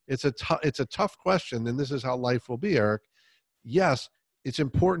 It's a tough question, and this is how life will be, Eric. Yes, it's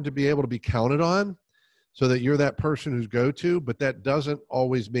important to be able to be counted on so that you're that person who's go-to, but that doesn't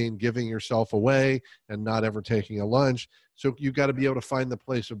always mean giving yourself away and not ever taking a lunch. So you've got to be able to find the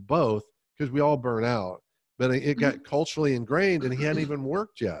place of both, because we all burn out. But it got culturally ingrained, and he hadn't even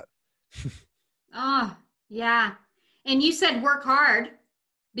worked yet. Oh, yeah. And you said work hard,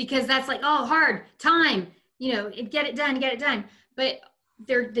 because that's like, oh, hard, time, get it done. But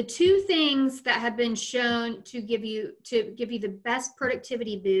they're the two things that have been shown to give you the best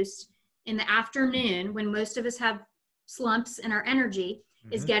productivity boost in the afternoon, when most of us have slumps in our energy,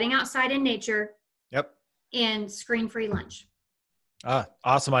 is getting outside in nature. Yep. And screen-free lunch.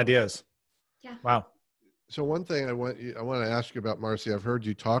 Awesome ideas. Yeah. Wow. So one thing I want to ask you about, Marcy, I've heard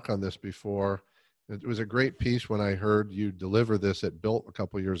you talk on this before. It was a great piece when I heard you deliver this at Built a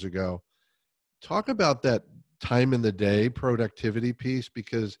couple of years ago. Talk about that time in the day productivity piece,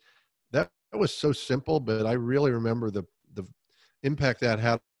 because that was so simple, but I really remember the impact that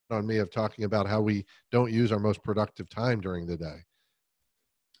had on me, of talking about how we don't use our most productive time during the day.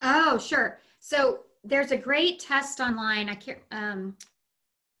 Oh, sure. So there's a great test online. I can't,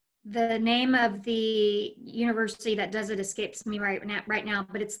 the name of the university that does it escapes me right now,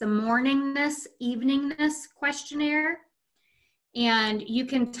 but it's the morningness, eveningness questionnaire. And you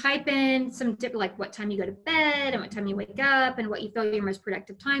can type in some tip, like what time you go to bed and what time you wake up and what you feel your most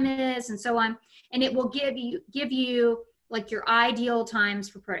productive time is, and so on. And it will give you like your ideal times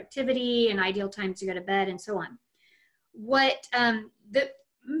for productivity and ideal times to go to bed and so on. What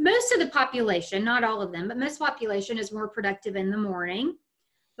most of the population, not all of them, but most population is more productive in the morning.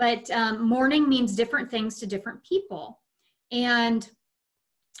 But morning means different things to different people. And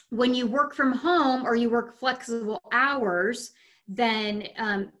when you work from home or you work flexible hours, then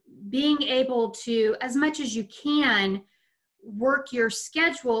being able to, as much as you can, work your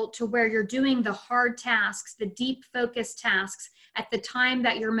schedule to where you're doing the hard tasks, the deep focus tasks at the time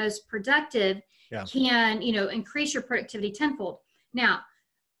that you're most productive can, increase your productivity tenfold. Now,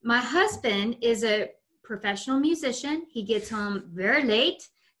 my husband is a professional musician. He gets home very late.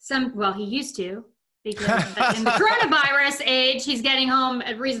 He used to, because in the coronavirus age, he's getting home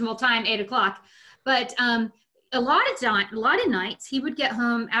at reasonable time, 8:00. But a lot of nights he would get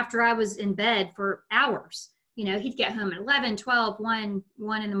home after I was in bed for hours. He'd get home at 11, 12, 1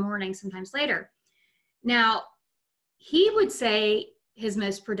 in the morning, sometimes later. Now, he would say his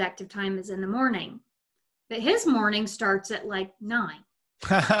most productive time is in the morning, but his morning starts at like 9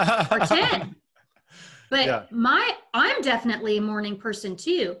 or 10. But I'm definitely a morning person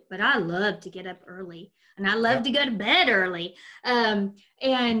too, but I love to get up early and I love to go to bed early.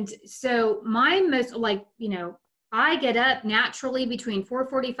 And so my most I get up naturally between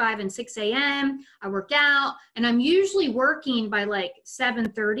 4:45 and 6 a.m. I work out, and I'm usually working by like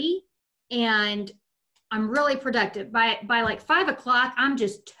 7:30, and I'm really productive. By like 5 o'clock, I'm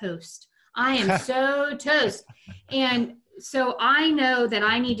just toast. I am so toast. And so I know that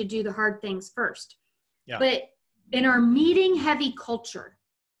I need to do the hard things first. Yeah. But in our meeting heavy culture,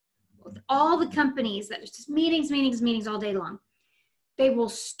 with all the companies that it's just meetings all day long, they will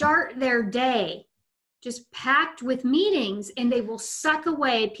start their day just packed with meetings, and they will suck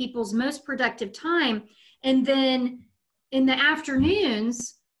away people's most productive time. And then in the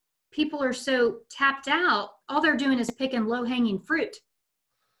afternoons, people are so tapped out, all they're doing is picking low-hanging fruit.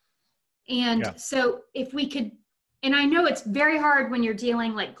 And so if we could, and I know it's very hard when you're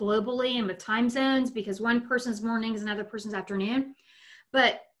dealing like globally and with time zones, because one person's morning is another person's afternoon.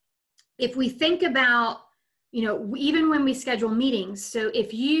 But if we think about, even when we schedule meetings, so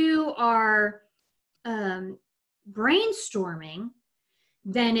if you are brainstorming,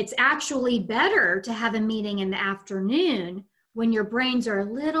 then it's actually better to have a meeting in the afternoon when your brains are a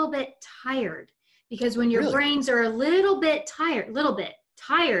little bit tired, because when your brains are a little bit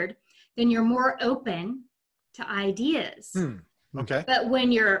tired, then you're more open to ideas. Okay. But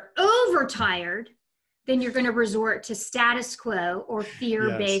when you're overtired, then you're going to resort to status quo or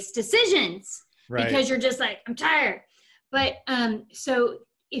fear-based decisions, because you're just like, I'm tired. But so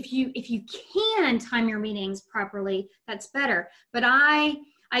if you can time your meetings properly, that's better. But I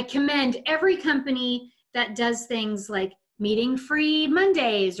commend every company that does things like meeting free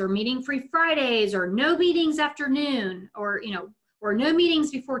Mondays or meeting free Fridays or no meetings afternoon or no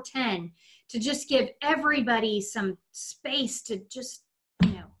meetings before 10, to just give everybody some space to just,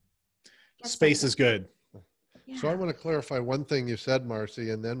 space is good. Yeah. So I want to clarify one thing you said,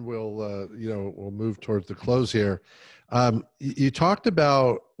 Marcy, and then we'll move towards the close here. You talked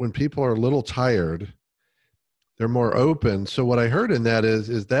about when people are a little tired, they're more open. So what I heard in that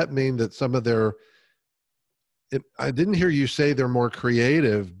is that mean that some of I didn't hear you say they're more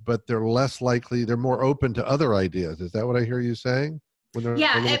creative, but they're less likely, they're more open to other ideas. Is that what I hear you saying? When they're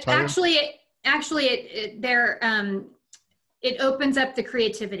it opens up the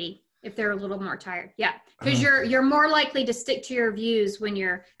creativity if they're a little more tired. Yeah. Because you're more likely to stick to your views when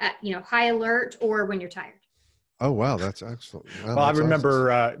you're at, high alert or when you're tired. Oh, wow. That's excellent. Wow, well, I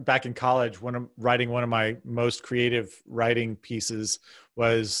remember back in college, when I'm writing one of my most creative writing pieces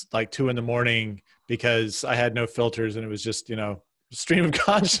was like 2 a.m. because I had no filters and it was just, stream of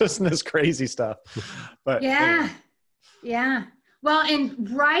consciousness, crazy stuff. But yeah. Well, and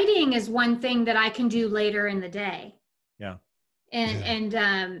writing is one thing that I can do later in the day. Yeah. And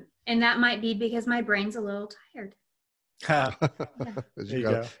that might be because my brain's a little tired. Because you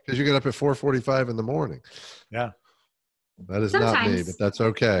get up at 4:45 in the morning. Yeah. That is not me, but that's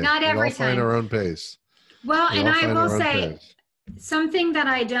okay. Not every time. We all find our own pace. Well, and I will say something that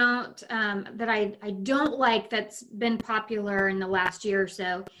I don't like that's been popular in the last year or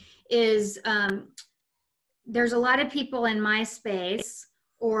so is there's a lot of people in my space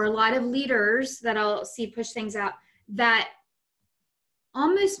or a lot of leaders that I'll see push things out that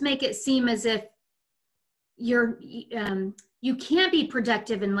almost make it seem as if you can't be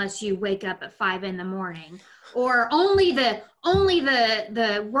productive unless you wake up at 5 a.m, or only the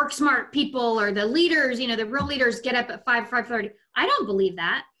work smart people or the leaders, the real leaders get up at 5:30. I don't believe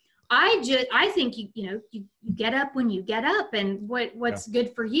that. I think you get up when you get up, and what's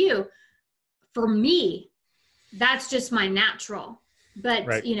good for you. For me, that's just my natural. But,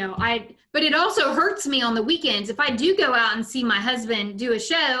 but it also hurts me on the weekends. If I do go out and see my husband do a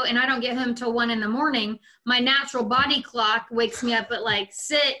show and I don't get home till 1 a.m, my natural body clock wakes me up at like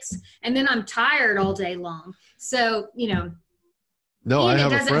 6, and then I'm tired all day long. So, it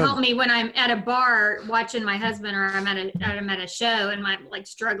doesn't help me when I'm at a bar watching my husband, or I'm at a show and I'm like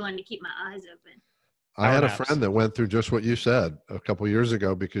struggling to keep my eyes open. I had a friend that went through just what you said a couple of years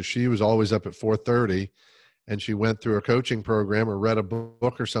ago, because she was always up at 4:30, and she went through a coaching program or read a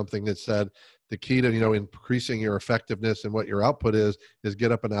book or something that said the key to, increasing your effectiveness and what your output is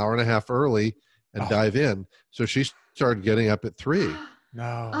get up an hour and a half early and dive in. So she started getting up at 3.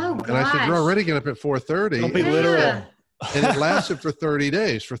 No. Oh, and I said, you're already getting up at 4:30. Don't be literal. And it lasted for 30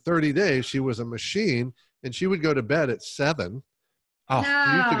 days. For 30 days, she was a machine, and she would go to bed at 7. Oh,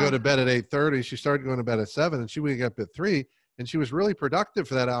 She used to go to bed at 8:30. She started going to bed at 7, and she would get up at 3. And she was really productive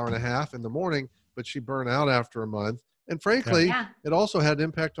for that hour and a half in the morning, but she burned out after a month. And frankly, it also had an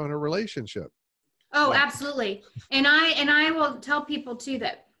impact on her relationship. Oh, absolutely. And I will tell people too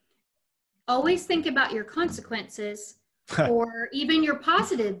that always think about your consequences or even your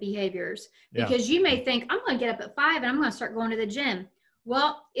positive behaviors, because you may think, I'm going to get up at 5 and I'm going to start going to the gym.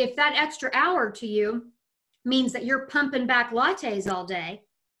 Well, if that extra hour to you means that you're pumping back lattes all day,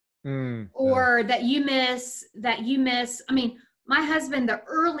 or that you miss, I mean, my husband, the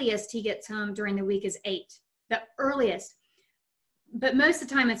earliest he gets home during the week is 8, the earliest, but most of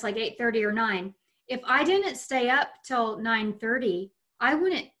the time it's like 8:30 or 9. If I didn't stay up till 9:30, I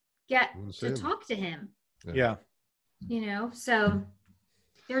wouldn't get to talk to him. Yeah. So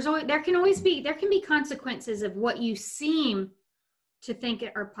there can be consequences of what you seem to think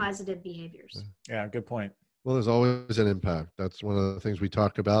are positive behaviors. Yeah. Good point. Well, there's always an impact. That's one of the things we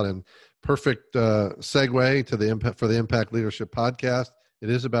talk about, and perfect segue to the Impact Leadership Podcast.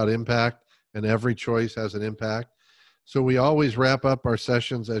 It is about impact, and every choice has an impact. So we always wrap up our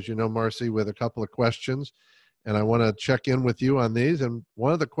sessions, as you know, Marcy, with a couple of questions, and I want to check in with you on these. And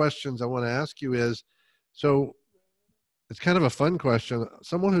one of the questions I want to ask you is, so it's kind of a fun question,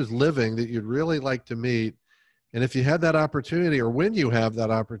 someone who's living that you'd really like to meet, and if you had that opportunity, or when you have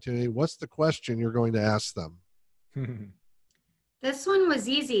that opportunity, what's the question you're going to ask them? This one was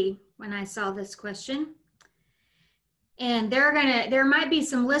easy when I saw this question. And there might be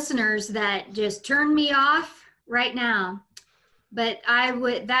some listeners that just turn me off right now. But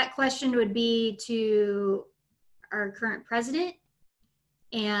that question would be to our current president.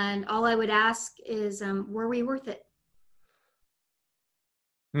 And all I would ask is, were we worth it?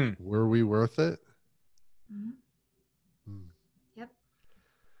 Were we worth it? Mm-hmm. Yep.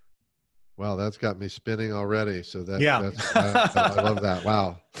 Wow, that's got me spinning already. So that's I love that.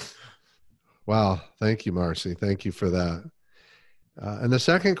 Wow. Thank you, Marcy. Thank you for that. And the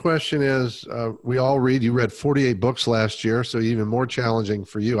second question is, you read 48 books last year, so even more challenging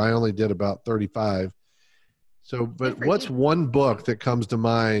for you. I only did about 35. So, but what's one book that comes to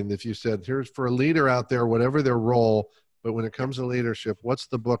mind if you said, here's for a leader out there, whatever their role, but when it comes to leadership, what's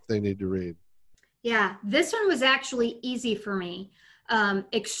the book they need to read? Yeah, this one was actually easy for me.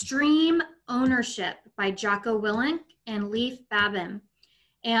 Extreme Ownership by Jocko Willink and Leif Babin.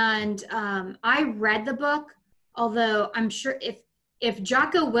 And I read the book, although I'm sure if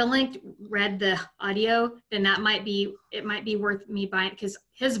Jocko Willink read the audio, then it might be worth me buying, because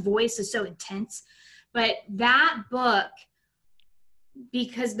his voice is so intense. But that book,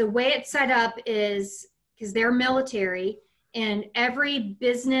 because the way it's set up is, because they're military, and every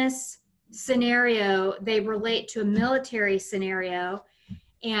business scenario, they relate to a military scenario.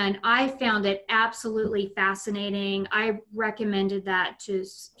 And I found it absolutely fascinating. I recommended that to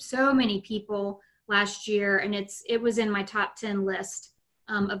so many people last year, and it was in my top 10 list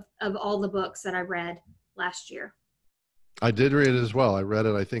of all the books that I read last year. I did read it as well. I read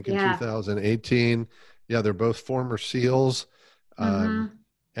it, I think, in 2018. Yeah, they're both former SEALs. And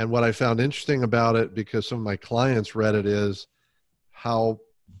what I found interesting about it, because some of my clients read it, is how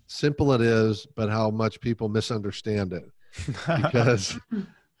simple it is, but how much people misunderstand it. Because,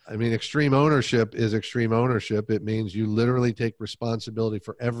 I mean, extreme ownership is extreme ownership. It means you literally take responsibility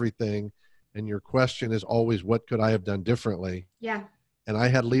for everything. And your question is always, what could I have done differently? Yeah. And I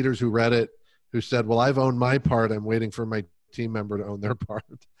had leaders who read it who said, well, I've owned my part. I'm waiting for my team member to own their part.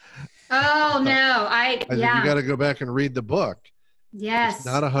 Oh, no. I said, you got to go back and read the book. Yes. It's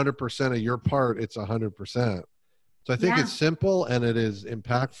not 100% of your part. It's 100%. So I think it's simple, and it is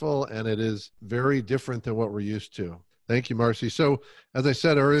impactful, and it is very different than what we're used to. Thank you, Marcy. So as I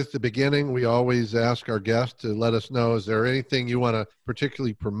said earlier at the beginning, we always ask our guests to let us know, is there anything you want to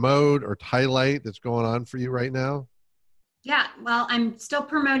particularly promote or highlight that's going on for you right now? Yeah, well, I'm still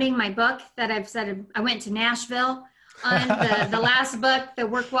promoting my book that I've said. I went to Nashville on the last book, the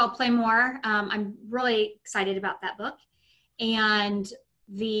Work Well, Play More. I'm really excited about that book. And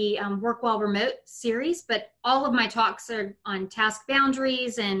the Work Well Remote series, but all of my talks are on task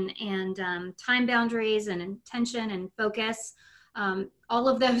boundaries and time boundaries and intention and focus. All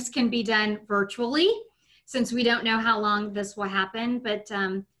of those can be done virtually, since we don't know how long this will happen. But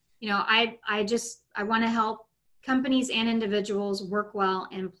I just I want to help companies and individuals work well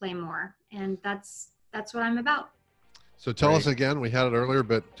and play more. And that's what I'm about. So tell us again, we had it earlier,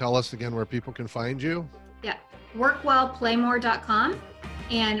 but tell us again where people can find you. Yeah. Workwellplaymore.com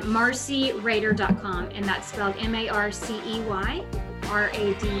and marcyrader.com. And that's spelled MarceyRader.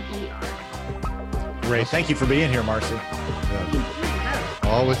 Great. Thank you for being here, Marcy. Yeah.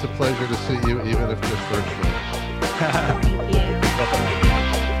 Always a pleasure to see you, even if just virtually. Thank you.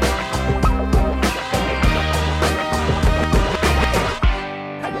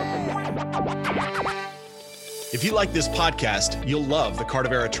 If you like this podcast, you'll love the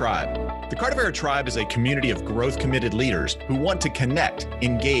Cardavera Tribe. The Cardavera Tribe is a community of growth-committed leaders who want to connect,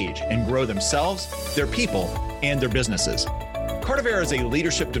 engage, and grow themselves, their people, and their businesses. Cardavera is a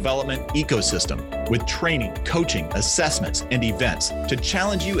leadership development ecosystem with training, coaching, assessments, and events to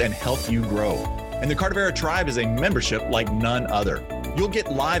challenge you and help you grow. And the Cardavera Tribe is a membership like none other. You'll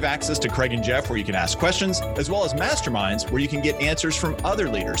get live access to Craig and Jeff where you can ask questions, as well as masterminds where you can get answers from other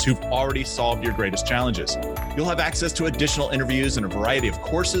leaders who've already solved your greatest challenges. You'll have access to additional interviews and a variety of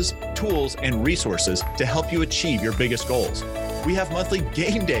courses, tools, and resources to help you achieve your biggest goals. We have monthly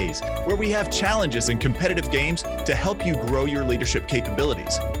game days where we have challenges and competitive games to help you grow your leadership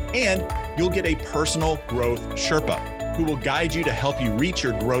capabilities. And you'll get a personal growth Sherpa who will guide you to help you reach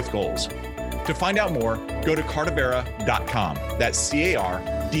your growth goals. To find out more, go to cardavera.com. That's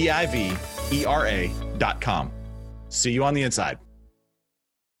CARDIVERA.com. See you on the inside.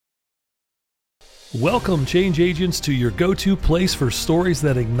 Welcome, change agents, to your go-to place for stories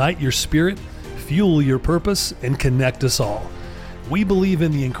that ignite your spirit, fuel your purpose, and connect us all. We believe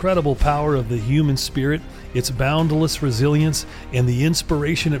in the incredible power of the human spirit, its boundless resilience, and the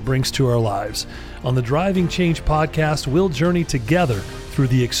inspiration it brings to our lives. On the Driving Change podcast, we'll journey together through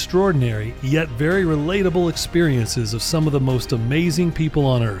the extraordinary yet very relatable experiences of some of the most amazing people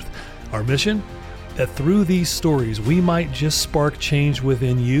on earth. Our mission? That through these stories, we might just spark change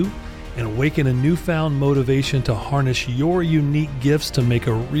within you and awaken a newfound motivation to harness your unique gifts to make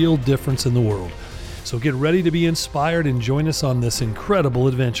a real difference in the world. So get ready to be inspired and join us on this incredible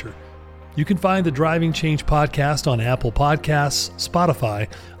adventure. You can find the Driving Change podcast on Apple Podcasts, Spotify,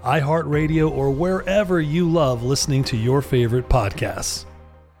 iHeartRadio, or wherever you love listening to your favorite podcasts.